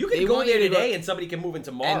 Like you can go there today and somebody can move in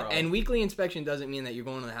tomorrow. And weekly inspection doesn't mean that you're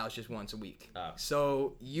going to the house just once a week.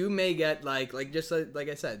 So you may get like just like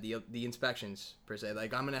I said, the inspections per se.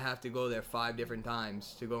 Like I'm gonna have to go there 5 different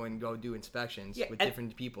times to go do inspections with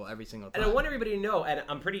different people every single time. And I want everybody to know, and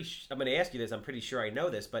I'm going to ask you this. I'm pretty sure I know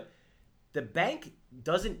this, but the bank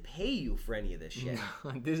doesn't pay you for any of this shit.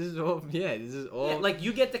 No, this is all. Yeah, like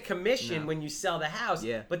you get the commission when you sell the house.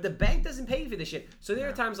 Yeah. But the bank doesn't pay you for this shit. So there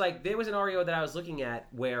are times like there was an REO that I was looking at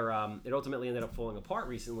where it ultimately ended up falling apart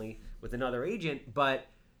recently with another agent, but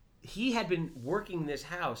he had been working this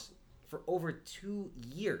house for over 2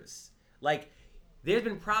 years. Like there's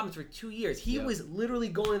been problems for 2 years. He was literally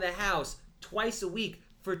going to the house twice a week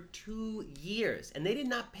for 2 years, and they did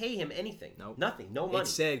not pay him anything. Nope. Nothing. No money.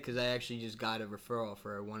 It's sad because I actually just got a referral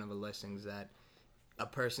for one of the listings that a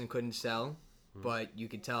person couldn't sell, but you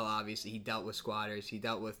could tell obviously he dealt with squatters, he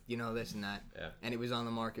dealt with this and that, and it was on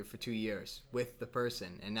the market for 2 years with the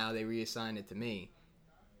person, and now they reassigned it to me.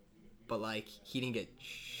 But like he didn't get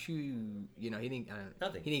he didn't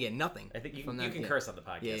nothing. He didn't get nothing. I think you from can curse on the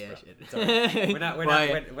podcast. Yeah, bro. shit. It's all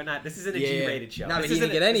right. We're not. This isn't a G-rated show. No, this but you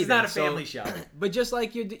didn't get anything. This is not a family show. But just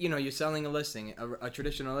like you're selling a listing, a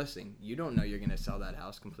traditional listing, you don't know you're going to sell that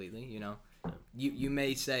house completely. You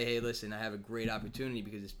may say, hey, listen, I have a great opportunity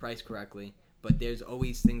because it's priced correctly, but there's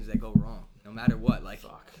always things that go wrong. No matter what, like,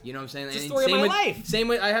 you know what I'm saying? It's the story of my life. Same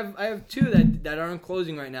way, I have 2 that aren't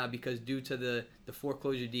closing right now because due to the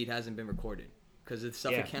foreclosure deed hasn't been recorded because it's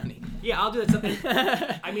Suffolk County. Yeah, I'll do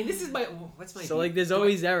that. I mean, this is what's my. So like, there's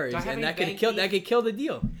always errors, and that could kill the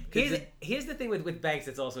deal. Here's the thing with banks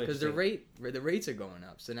that's also interesting. Because the rates are going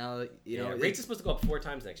up. So now rates are supposed to go up 4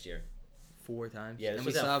 times next year. 4 times. Yeah, and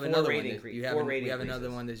we still have another one. We have another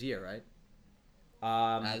one this year, right?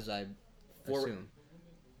 As I assume.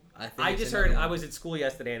 I just heard. I was at school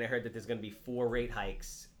yesterday, and I heard that there's going to be 4 rate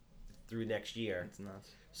hikes through next year. It's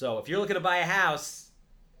nuts. So if you're looking to buy a house,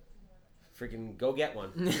 freaking go get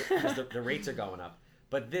one because the rates are going up.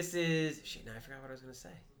 But this is shit. Now I forgot what I was gonna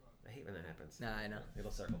say. I hate when that happens. Nah, I know.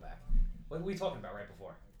 It'll circle back. What were we talking about right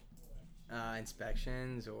before?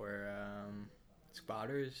 Inspections or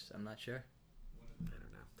spotters. I'm not sure. I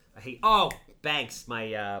don't know. I hate. Oh, banks.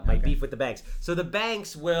 My beef with the banks. So the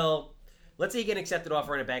banks will. Let's say you get an accepted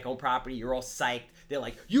offer on a bank-owned property. You're all psyched. They're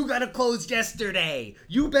like, "You gotta close yesterday.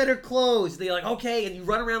 You better close." They're like, "Okay," and you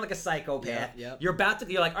run around like a psychopath. Yep. You're about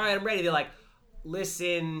to. You're like, "All right, I'm ready." They're like,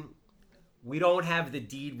 "Listen, we don't have the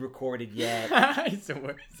deed recorded yet. It's the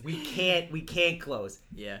worst. We can't close."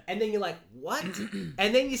 Yeah. And then you're like, "What?"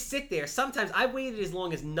 And then you sit there. Sometimes I've waited as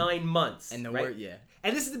long as 9 months. And the right? word, yeah.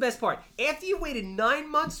 And this is the best part. After you waited 9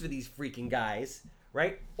 months for these freaking guys,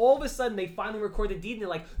 right? All of a sudden, they finally record the deed, and they're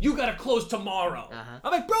like, "You gotta close tomorrow." Uh-huh.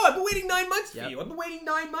 I'm like, "Bro, I've been waiting 9 months for Yep. you. I've been waiting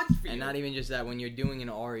 9 months for you." And not even just that, when you're doing an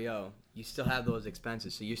REO, you still have those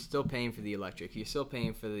expenses. So you're still paying for the electric. You're still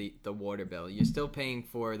paying for the water bill. You're still paying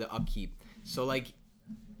for the upkeep. So, like,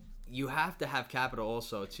 you have to have capital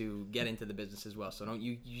also to get into the business as well. So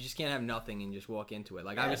you just can't have nothing and just walk into it.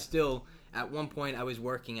 Like, I was still, at one point, I was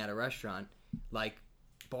working at a restaurant, like,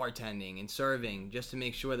 bartending and serving just to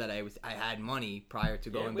make sure that I had money prior to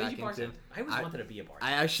going back into. I always wanted to be a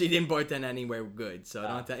bartender. I actually didn't bartend anywhere good, so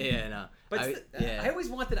don't. No. But I always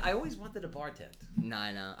wanted to bartend.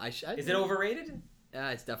 Nah. Is it overrated?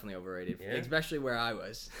 It's definitely overrated, Yeah? especially where I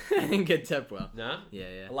was. I didn't get tip well. No.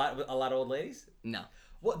 Yeah. A lot of old ladies. No.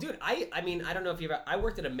 Well, dude, I mean, I don't know if you've ever. I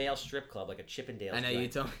worked at a male strip club, like a Chippendales. I know you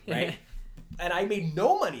told me. Right? And I made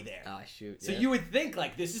no money there. Oh, shoot. So you would think,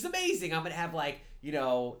 like, this is amazing. I'm going to have, like, you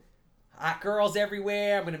know, hot girls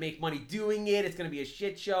everywhere. I'm going to make money doing it. It's going to be a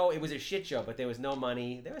shit show. It was a shit show, but there was no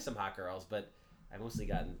money. There were some hot girls, but I mostly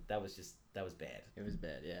that was bad. It was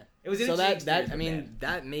bad, yeah. It was an so interesting that experience, I mean, but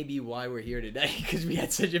that may be why we're here today, because we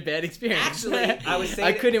had such a bad experience. Actually, I was saying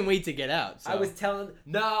I couldn't wait to get out. So. I was telling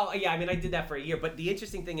I mean, I did that for a year, but the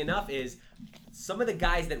interesting thing enough is some of the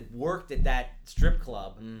guys that worked at that strip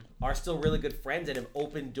club are still really good friends and have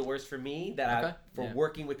opened doors for me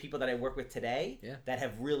working with people that I work with today that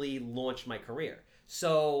have really launched my career.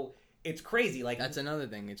 So it's crazy. Like, that's another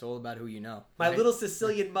thing. It's all about who you know. My right? little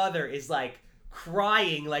Sicilian mother is like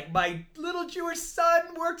crying, like, my little Jewish son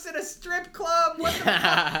works at a strip club. What the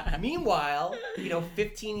fuck? Meanwhile,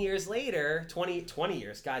 15 years later, 20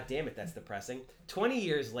 years, god damn it, that's depressing. 20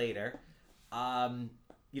 years later, some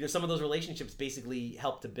of those relationships basically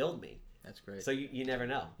helped to build me. That's great. So you never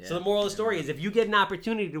know. Yeah. So the moral of the story is, if you get an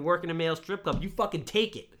opportunity to work in a male strip club, you fucking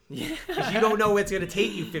take it. Yeah. Because you don't know where it's going to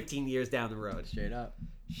take you 15 years down the road. Straight up.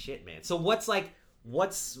 Shit, man. So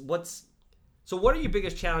so what are your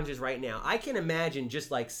biggest challenges right now? I can imagine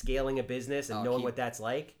just like scaling a business and knowing what that's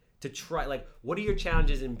like. To try, like, what are your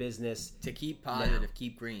challenges in business? To keep positive,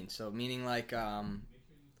 keep green. So meaning like,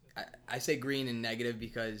 I say green and negative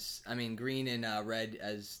because, green and red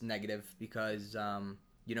as negative because,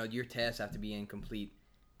 your tasks have to be incomplete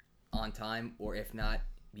on time, or if not,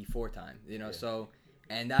 before time. So,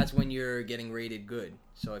 and that's when you're getting rated good.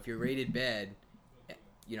 So if you're rated bad,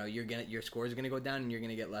 your scores are gonna go down and you're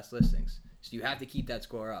gonna get less listings. So you have to keep that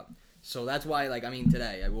score up. So that's why,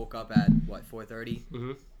 today I woke up at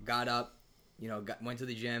 4:30, got up, went to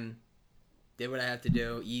the gym, did what I had to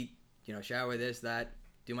do, eat, shower, this, that,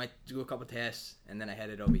 do a couple tasks, and then I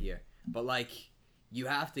headed over here. But you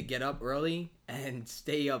have to get up early and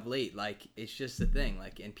stay up late. It's just the thing.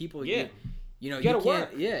 And people, you gotta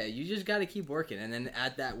work. Yeah, you just got to keep working. And then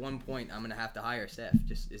at that one point, I'm gonna have to hire staff.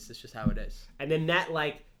 It's just how it is. And then that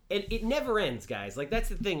it never ends, guys. That's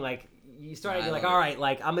the thing. You start to be all right,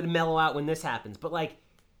 I'm gonna mellow out when this happens. But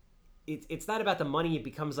it's not about the money. It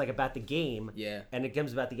becomes about the game. Yeah. And it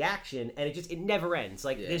becomes about the action, and it never ends.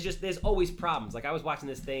 There's always problems. I was watching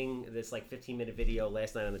this 15-minute video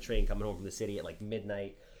last night on the train coming home from the city at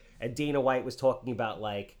midnight, and Dana White was talking about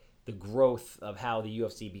the growth of how the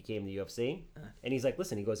UFC became the UFC. And he's like,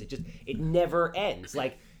 listen, he goes, it never ends.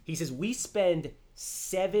 He says, we spend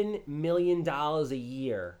 $7 million a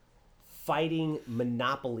year fighting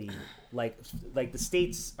monopoly. The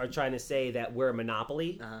states are trying to say that we're a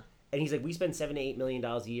monopoly. And he's like, we spend $7 to $8 million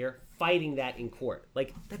a year fighting that in court.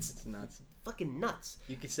 That's nuts. Fucking nuts.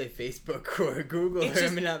 You could say Facebook or Google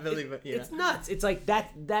or monopoly, but it's nuts. It's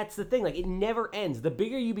that's the thing. It never ends. The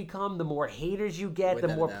bigger you become, the more haters you get,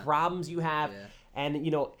 the more problems you have. Yeah. And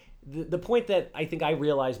the point that I think I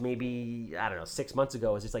realized maybe 6 months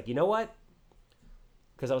ago is just you know what?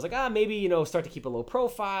 Because I was maybe start to keep a low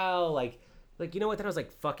profile. You know what? Then I was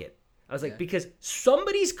fuck it. I was because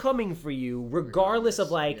somebody's coming for you regardless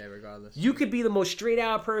of regardless. You could be the most straight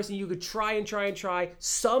out person. You could try and try and try.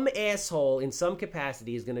 Some asshole in some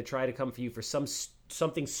capacity is going to try to come for you for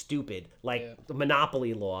something stupid the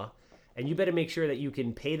monopoly law. And you better make sure that you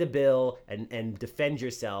can pay the bill and defend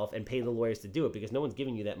yourself and pay the lawyers to do it because no one's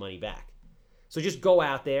giving you that money back. So just go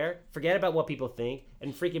out there, forget about what people think,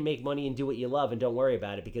 and freaking make money and do what you love and don't worry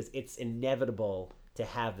about it because it's inevitable to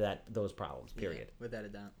have those problems, period. Yeah, without a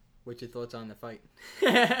doubt. What's your thoughts on the fight?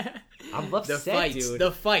 I'm upset, dude.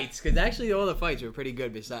 The fights, because actually all the fights were pretty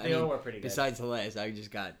good. They all were pretty good. Besides the last, I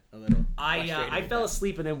just got a little. I fell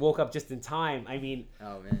asleep and then woke up just in time. I mean,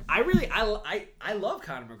 oh man, I love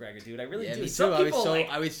Conor McGregor, dude. I really do. Me Some too. people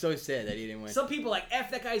I was so sad that he didn't win. Some people like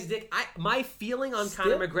F that guy's dick. My feeling on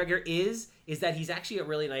Conor McGregor is that he's actually a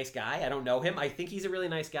really nice guy. I don't know him. I think he's a really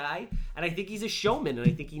nice guy, and I think he's a showman, and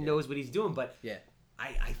I think he knows what he's doing. But yeah.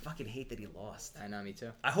 I fucking hate that he lost. I know, me too.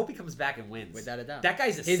 I hope he comes back and wins. Without a doubt. That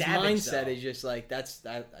guy's a savage, His mindset though. is just like,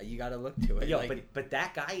 you got to look to it. Yo, like, but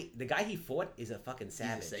that guy, the guy he fought is a fucking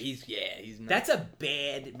savage. He's nuts. That's a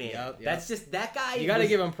bad man. Yep. That's just, that guy. You got to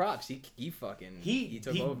give him props. He took over. He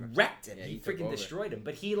wrecked him. Yeah, he freaking destroyed him.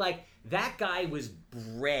 But that guy was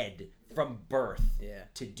bred from birth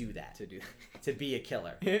to do that. To be a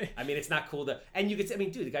killer. I mean, it's not cool to, and you could say,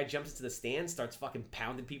 dude, the guy jumps into the stands, starts fucking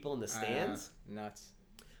pounding people in the stands. Nuts.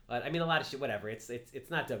 But, a lot of shit, whatever. It's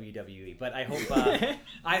not WWE, but I hope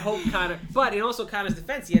Conor. But in also Conor's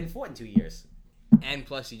defense, he hadn't fought in 2 years, and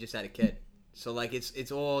plus he just had a kid, so like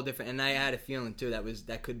it's all different. And I had a feeling too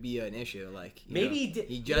that could be an issue. Like maybe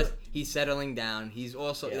he's settling down. He's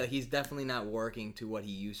also he's definitely not working to what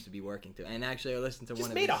he used to be working to. And actually, I listened to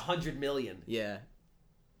one of his... Just made $100 million. Yeah.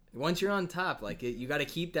 Once you're on top, like you got to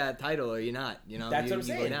keep that title, or you're not. That's what I'm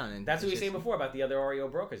saying. Go down and that's what we were saying before about the other REO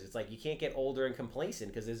brokers. It's like you can't get older and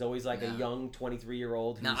complacent because there's always a young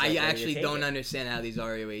 23-year-old. Now I actually don't understand how these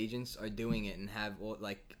REO agents are doing it and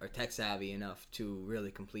are tech savvy enough to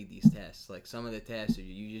really complete these tests. Like some of the tests,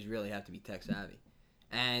 you just really have to be tech savvy,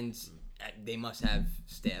 and they must have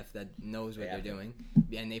staff that knows what they're doing.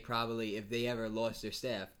 And they probably, if they ever lost their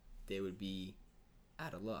staff, they would be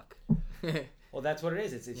out of luck. Well, that's what it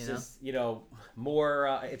is. It's just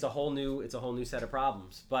more. It's a whole new set of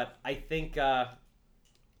problems. But I think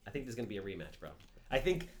there's gonna be a rematch, bro. I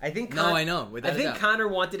think. I know. I think Conor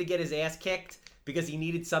wanted to get his ass kicked because he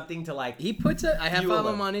needed something to like. He puts it. I have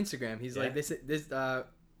followed him on Instagram. He's like this. I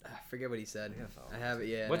forget what he said. I have it.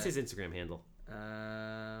 Yeah. What's his Instagram handle?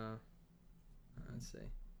 Let's see.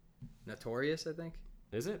 Notorious, I think.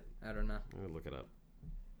 Is it? I don't know. I'm gonna look it up.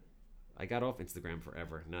 I got off Instagram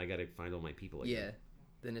forever. Now I got to find all my people again. Yeah,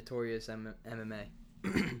 the Notorious MMA.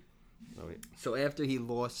 Oh, wait. So after he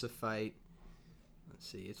lost the fight, let's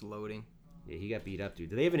see, it's loading. Yeah, he got beat up,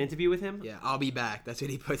 dude. Do they have an interview with him? Yeah, I'll be back. That's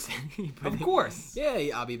what he puts in. Of course. Yeah,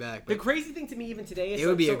 I'll be back. The crazy thing to me even today is it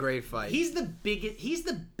would be a great fight. He's the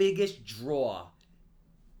biggest draw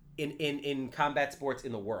in combat sports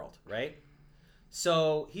in the world, right?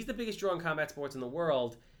 So he's the biggest draw in combat sports in the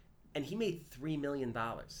world. And he made $3 million.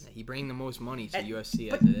 Yeah, he bring the most money to UFC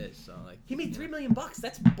as it is. So he made $3 million.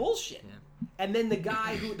 That's bullshit. Yeah. And then the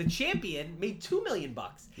guy the champion, made $2 million.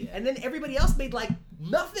 Yeah. And then everybody else made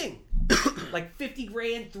nothing, like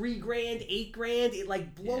 $50,000, $3,000, $8,000.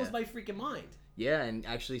 It blows my freaking mind. Yeah, and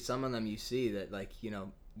actually some of them you see that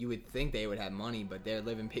you would think they would have money, but they're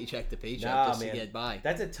living paycheck to paycheck to get by.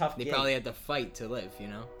 That's a tough gig. They probably had to fight to live.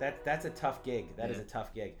 That's a tough gig. That is a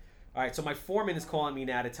tough gig. All right, so my foreman is calling me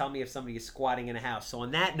now to tell me if somebody is squatting in a house. So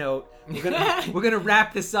on that note, we're gonna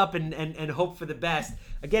wrap this up and hope for the best.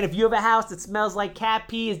 Again, if you have a house that smells like cat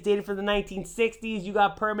pee, is dated from the 1960s, you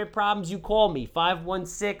got permit problems, you call me.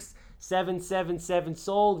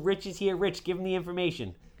 516-777-SOLD. Rich is here. Rich, give him the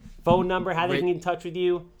information. Phone number, how they can get in touch with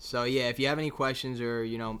you. So yeah, if you have any questions or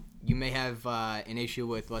you may have an issue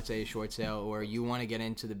with, let's say, a short sale, or you want to get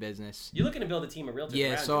into the business. You're looking to build a team of realtors.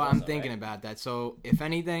 Yeah, so I'm thinking about that. So if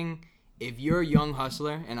anything, if you're a young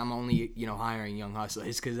hustler, and I'm only hiring young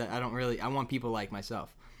hustlers because I want people like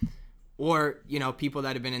myself, or people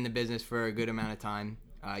that have been in the business for a good amount of time.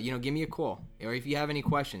 Give me a call, or if you have any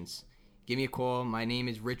questions, give me a call. My name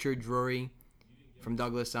is Richard Drury from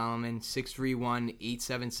Douglas Solomon.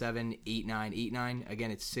 631-877-8989.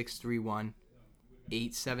 Again, it's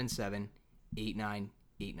 631-877-8989.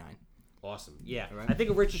 Awesome. Yeah. Right. I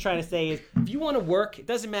think what Rich is trying to say is if you want to work, it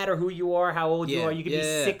doesn't matter who you are, how old you are. You could be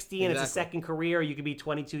 60 and it's a second career, or you could be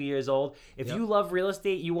 22 years old. If you love real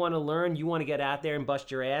estate, you want to learn, you want to get out there and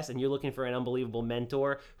bust your ass, and you're looking for an unbelievable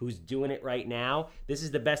mentor who's doing it right now, this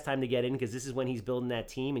is the best time to get in because this is when he's building that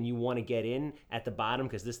team, and you want to get in at the bottom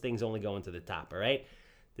because this thing's only going to the top, all right?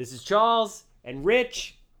 This is Charles and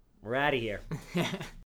Rich. We're out of here.